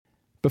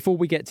Before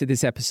we get to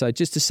this episode,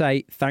 just to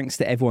say thanks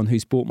to everyone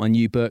who's bought my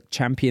new book,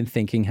 Champion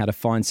Thinking: How to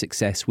Find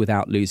Success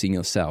Without Losing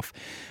Yourself.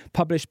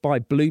 Published by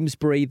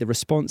Bloomsbury, the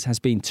response has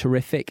been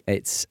terrific.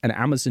 It's an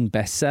Amazon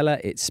bestseller.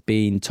 It's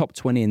been top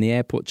 20 in the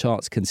airport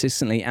charts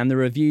consistently, and the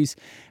reviews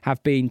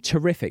have been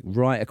terrific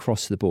right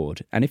across the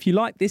board. And if you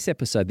like this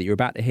episode that you're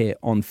about to hear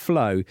on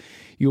Flow,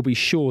 you'll be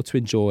sure to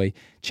enjoy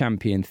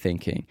Champion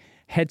Thinking.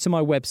 Head to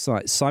my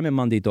website,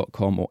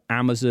 simonmundy.com, or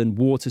Amazon,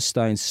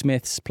 Waterstone,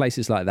 Smiths,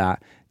 places like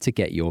that to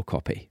get your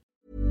copy.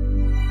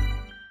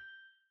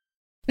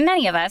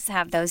 Many of us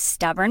have those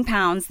stubborn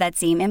pounds that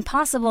seem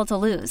impossible to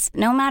lose,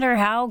 no matter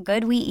how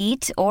good we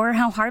eat or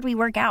how hard we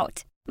work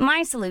out.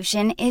 My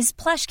solution is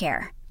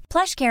PlushCare.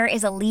 PlushCare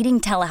is a leading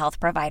telehealth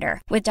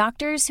provider with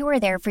doctors who are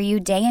there for you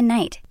day and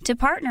night to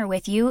partner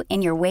with you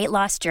in your weight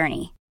loss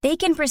journey. They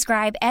can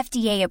prescribe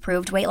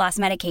FDA-approved weight loss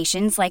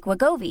medications like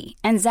Wegovy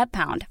and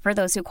Zepbound for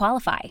those who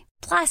qualify.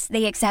 Plus,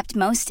 they accept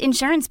most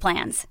insurance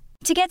plans.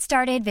 To get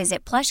started,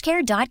 visit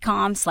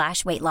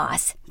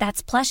plushcare.com/weightloss.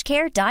 That's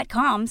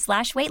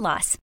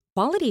plushcare.com/weightloss.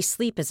 Quality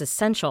sleep is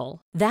essential.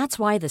 That's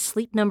why the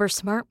Sleep Number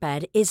Smart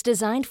Bed is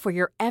designed for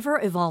your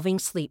ever-evolving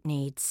sleep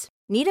needs.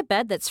 Need a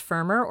bed that's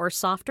firmer or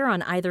softer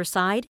on either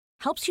side?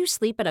 Helps you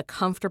sleep at a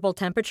comfortable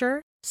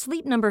temperature?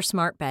 Sleep Number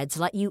Smart Beds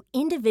let you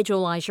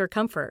individualize your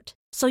comfort,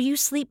 so you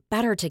sleep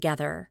better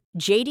together.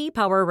 J.D.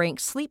 Power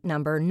ranks Sleep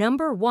Number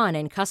number 1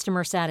 in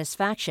customer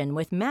satisfaction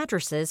with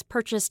mattresses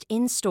purchased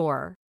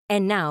in-store.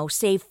 And now,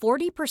 save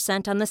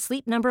 40% on the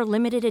Sleep Number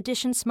Limited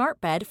Edition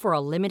Smart Bed for a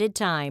limited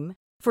time.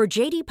 For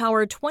J.D.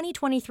 Power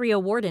 2023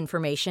 award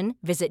information,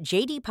 visit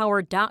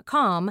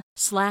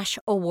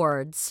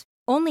jdpower.com/awards.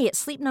 Only at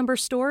Sleep Number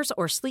stores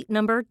or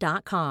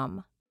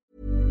sleepnumber.com.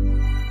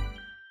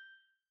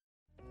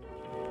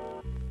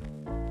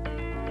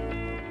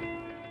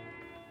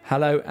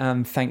 Hello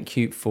and thank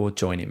you for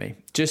joining me.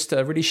 Just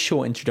a really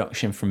short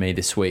introduction from me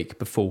this week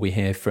before we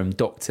hear from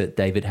Dr.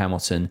 David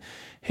Hamilton,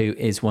 who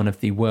is one of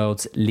the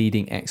world's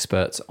leading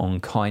experts on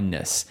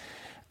kindness.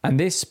 And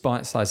this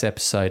bite-sized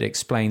episode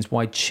explains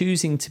why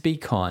choosing to be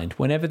kind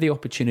whenever the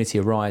opportunity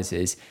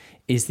arises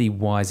is the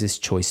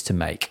wisest choice to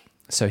make.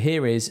 So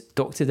here is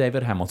Dr.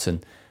 David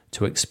Hamilton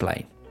to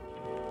explain.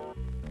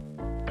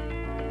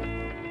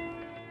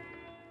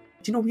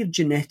 Do you know we're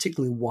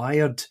genetically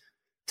wired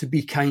to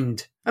be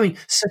kind? I mean,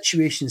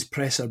 situations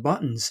press our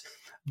buttons,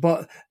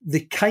 but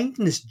the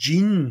kindness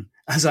gene,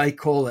 as I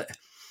call it,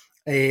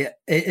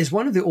 is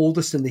one of the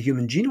oldest in the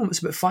human genome. It's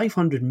about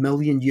 500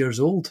 million years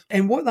old.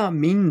 And what that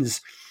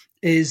means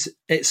is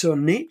it's our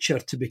nature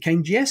to be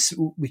kind. Yes,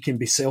 we can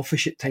be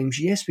selfish at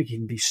times. Yes, we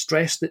can be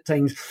stressed at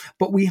times,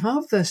 but we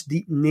have this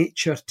deep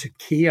nature to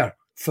care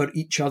for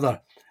each other.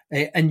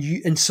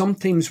 And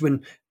sometimes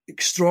when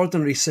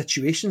extraordinary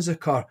situations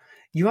occur,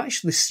 you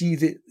actually see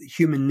the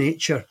human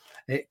nature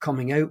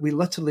coming out. We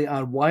literally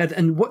are wired.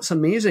 And what's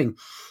amazing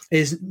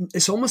is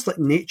it's almost like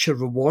nature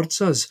rewards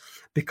us,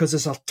 because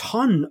there's a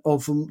ton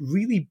of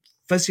really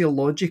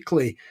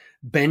physiologically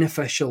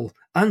beneficial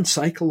and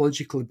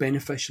psychologically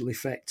beneficial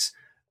effects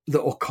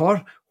that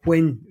occur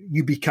when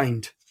you be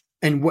kind,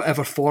 in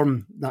whatever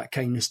form that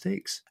kindness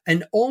takes.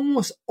 And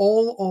almost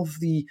all of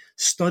the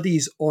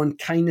studies on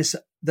kindness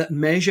that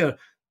measure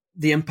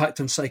the impact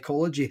on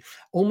psychology,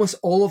 almost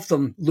all of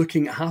them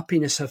looking at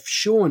happiness, have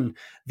shown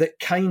that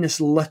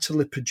kindness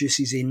literally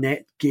produces a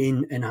net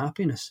gain in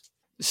happiness.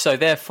 So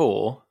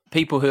therefore,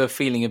 people who are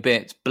feeling a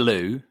bit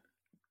blue,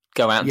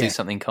 go out and do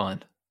something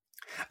kind.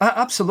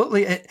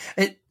 Absolutely.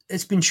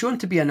 It's been shown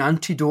to be an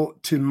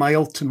antidote to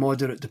mild to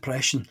moderate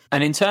depression.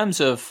 And in terms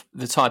of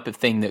the type of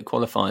thing that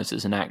qualifies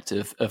as an act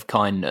of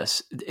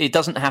kindness, it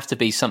doesn't have to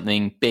be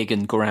something big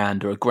and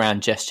grand or a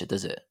grand gesture,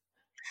 does it?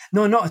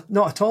 No, not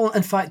at all.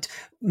 In fact,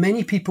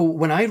 many people,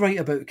 when I write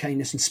about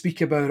kindness and speak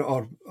about it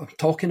or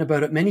talking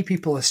about it, many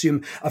people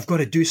assume I've got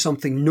to do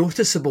something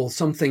noticeable,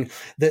 something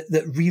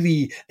that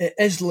really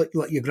is like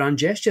your grand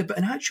gesture. But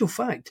in actual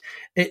fact,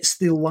 it's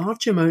the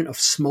large amount of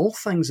small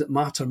things that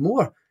matter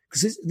more,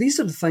 because these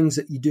are the things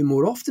that you do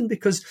more often,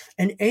 because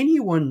in any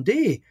one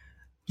day,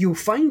 you'll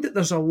find that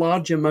there's a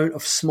large amount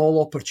of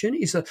small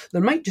opportunities.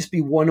 There might just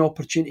be one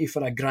opportunity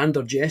for a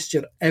grander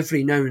gesture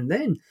every now and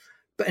then.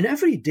 But in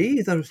every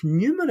day, there's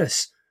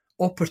numerous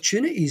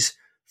opportunities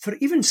for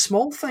even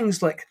small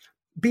things like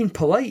being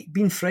polite,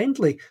 being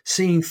friendly,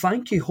 saying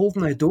thank you,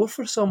 holding a door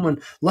for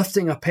someone,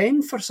 lifting a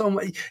pen for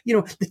someone,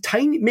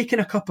 making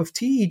a cup of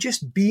tea,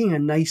 just being a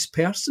nice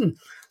person.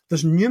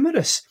 There's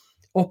numerous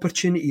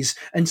opportunities.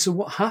 And so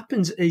what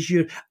happens is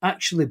you're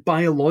actually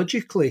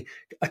biologically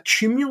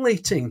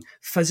accumulating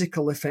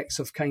physical effects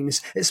of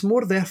kindness. It's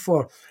more,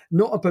 therefore,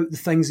 not about the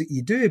things that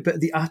you do, but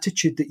the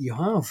attitude that you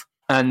have.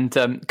 And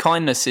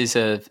kindness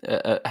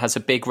has a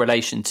big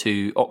relation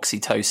to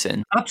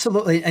oxytocin.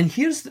 Absolutely. And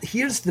here's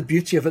the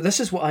beauty of it. This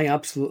is what I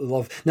absolutely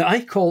love. Now,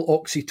 I call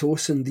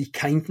oxytocin the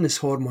kindness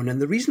hormone.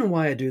 And the reason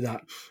why I do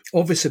that,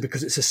 obviously,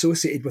 because it's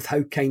associated with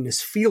how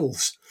kindness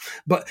feels.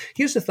 But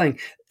here's the thing.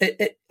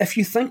 If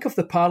you think of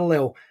the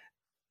parallel,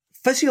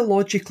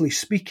 physiologically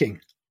speaking,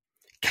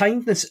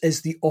 kindness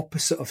is the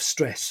opposite of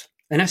stress.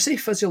 And I say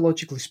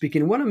physiologically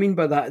speaking, and what I mean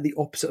by that, the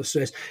opposite of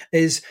stress,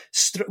 is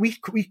we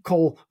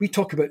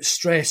talk about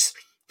stress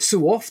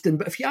so often,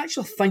 but if you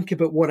actually think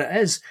about what it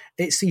is,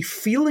 it's the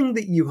feeling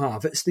that you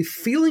have. It's the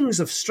feelings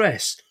of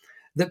stress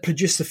that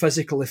produce the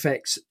physical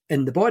effects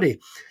in the body.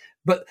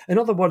 But in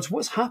other words,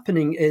 what's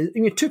happening is,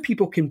 two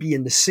people can be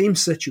in the same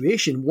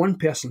situation. One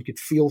person could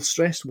feel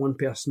stressed, one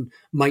person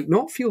might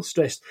not feel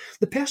stressed.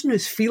 The person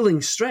who's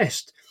feeling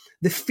stressed,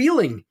 the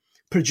feeling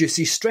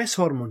produces stress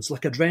hormones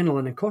like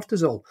adrenaline and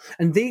cortisol,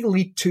 and they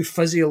lead to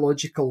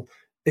physiological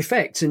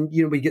effects. And,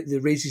 we get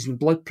the raises in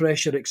blood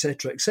pressure,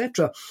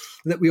 etc.,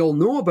 that we all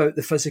know about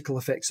the physical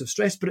effects of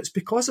stress, but it's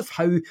because of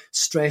how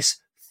stress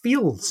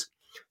feels.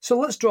 So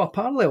let's draw a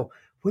parallel.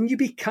 When you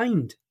be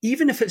kind,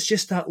 even if it's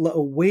just that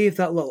little wave,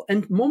 that little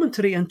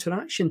momentary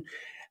interaction,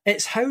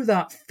 it's how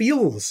that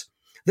feels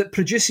that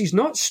produces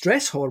not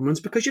stress hormones,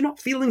 because you're not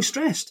feeling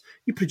stressed.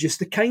 You produce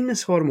the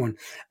kindness hormone.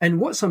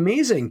 And what's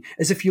amazing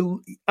is if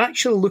you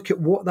actually look at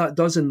what that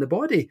does in the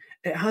body,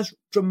 it has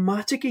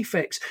dramatic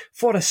effects.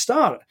 For a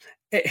start,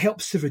 it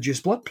helps to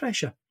reduce blood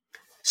pressure.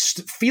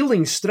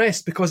 Feeling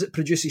stressed because it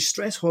produces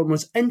stress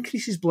hormones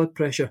increases blood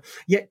pressure,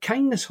 yet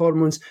kindness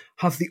hormones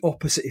have the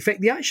opposite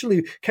effect.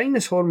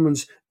 Kindness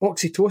hormones,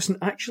 oxytocin,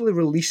 actually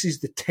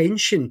releases the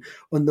tension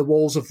on the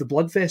walls of the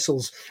blood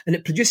vessels, and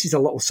it produces a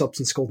little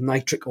substance called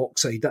nitric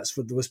oxide. That's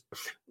for those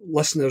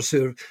listeners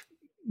who are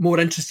more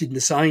interested in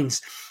the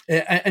science.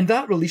 And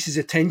that releases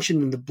the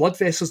tension in the blood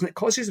vessels, and it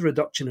causes a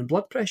reduction in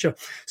blood pressure.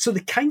 So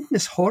the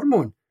kindness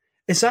hormone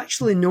is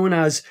actually known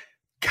as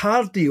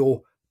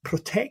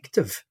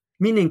cardioprotective,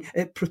 meaning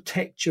it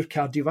protects your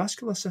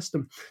cardiovascular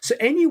system. So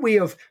any way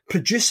of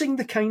producing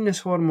the kindness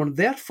hormone,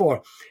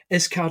 therefore,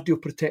 is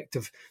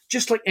cardioprotective,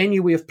 just like any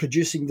way of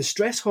producing the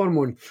stress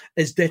hormone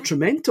is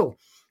detrimental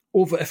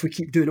if we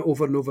keep doing it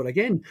over and over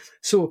again.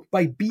 So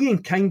by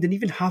being kind and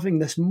even having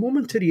this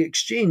momentary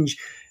exchange,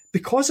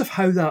 because of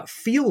how that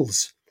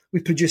feels, we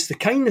produce the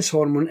kindness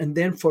hormone, and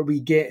therefore we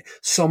get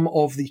some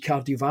of the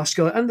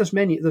cardiovascular. And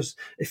there's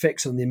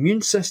effects on the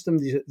immune system.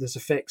 There's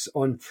effects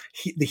on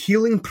the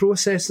healing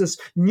process. There's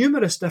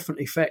numerous different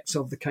effects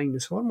of the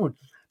kindness hormone.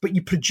 But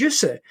you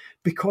produce it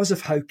because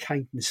of how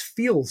kindness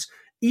feels,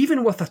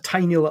 even with a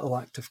tiny little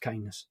act of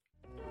kindness.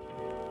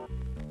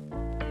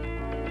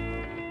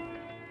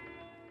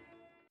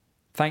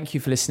 Thank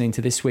you for listening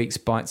to this week's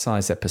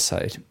Bite-Size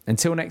episode.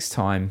 Until next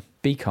time,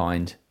 be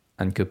kind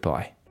and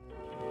goodbye.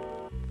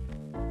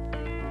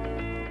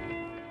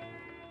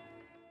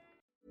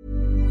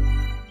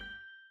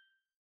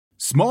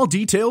 Small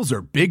details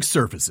are big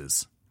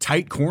surfaces.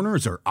 Tight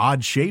corners are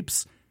odd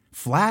shapes.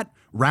 Flat,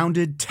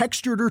 rounded,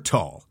 textured, or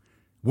tall.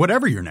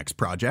 Whatever your next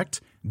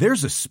project,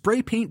 there's a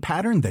spray paint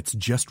pattern that's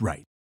just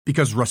right.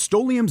 Because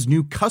Rust-Oleum's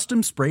new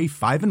Custom Spray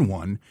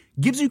 5-in-1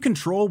 gives you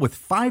control with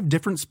 5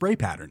 different spray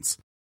patterns.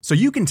 So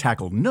you can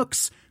tackle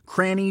nooks,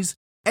 crannies,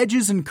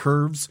 edges, and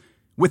curves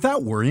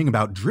without worrying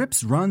about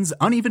drips, runs,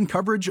 uneven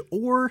coverage,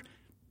 or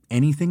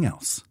anything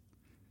else.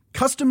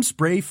 Custom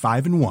Spray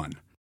 5-in-1.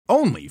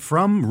 Only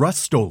from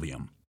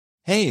Rust-Oleum.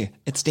 Hey,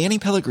 it's Danny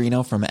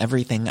Pellegrino from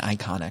Everything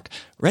Iconic.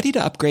 Ready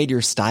to upgrade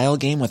your style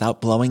game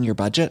without blowing your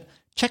budget?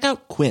 Check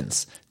out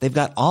Quince. They've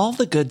got all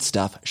the good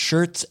stuff,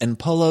 shirts and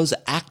polos,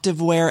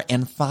 activewear,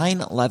 and fine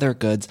leather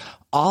goods,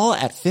 all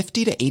at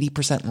 50 to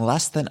 80%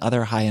 less than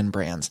other high-end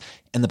brands.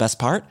 And the best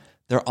part?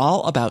 They're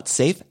all about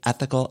safe,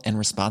 ethical, and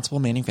responsible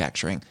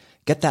manufacturing.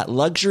 Get that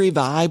luxury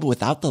vibe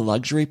without the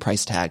luxury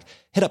price tag.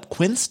 Hit up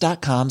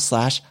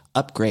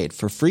quince.com/upgrade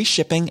for free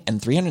shipping and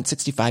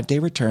 365-day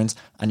returns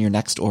on your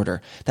next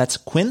order. That's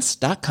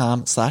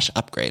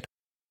quince.com/upgrade.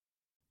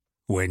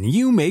 When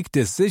you make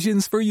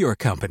decisions for your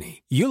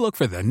company, you look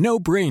for the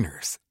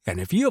no-brainers. And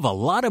if you have a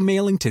lot of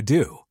mailing to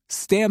do,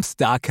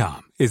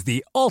 Stamps.com is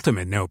the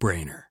ultimate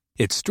no-brainer.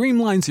 It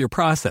streamlines your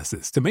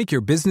processes to make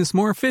your business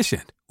more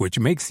efficient, which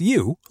makes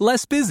you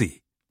less busy.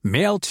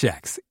 Mail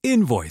checks,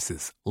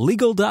 invoices,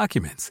 legal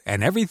documents,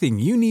 and everything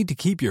you need to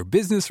keep your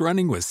business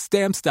running with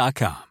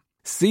Stamps.com.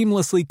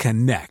 Seamlessly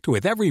connect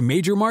with every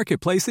major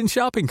marketplace and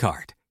shopping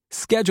cart.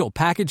 Schedule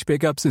package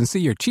pickups and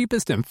see your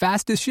cheapest and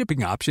fastest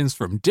shipping options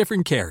from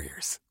different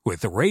carriers,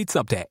 with rates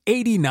up to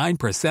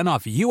 89%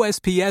 off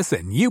USPS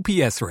and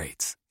UPS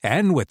rates.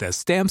 And with the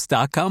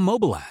Stamps.com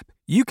mobile app,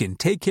 you can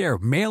take care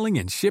of mailing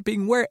and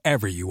shipping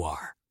wherever you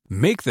are.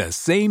 Make the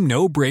same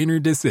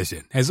no-brainer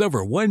decision as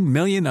over 1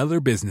 million other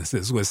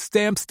businesses with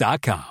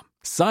Stamps.com.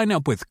 Sign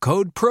up with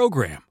code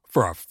PROGRAM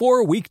for a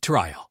 4-week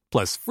trial,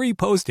 plus free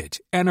postage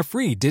and a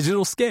free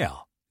digital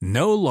scale.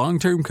 No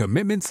long-term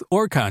commitments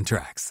or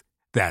contracts.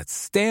 That's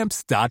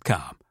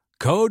Stamps.com.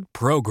 Code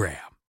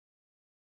PROGRAM.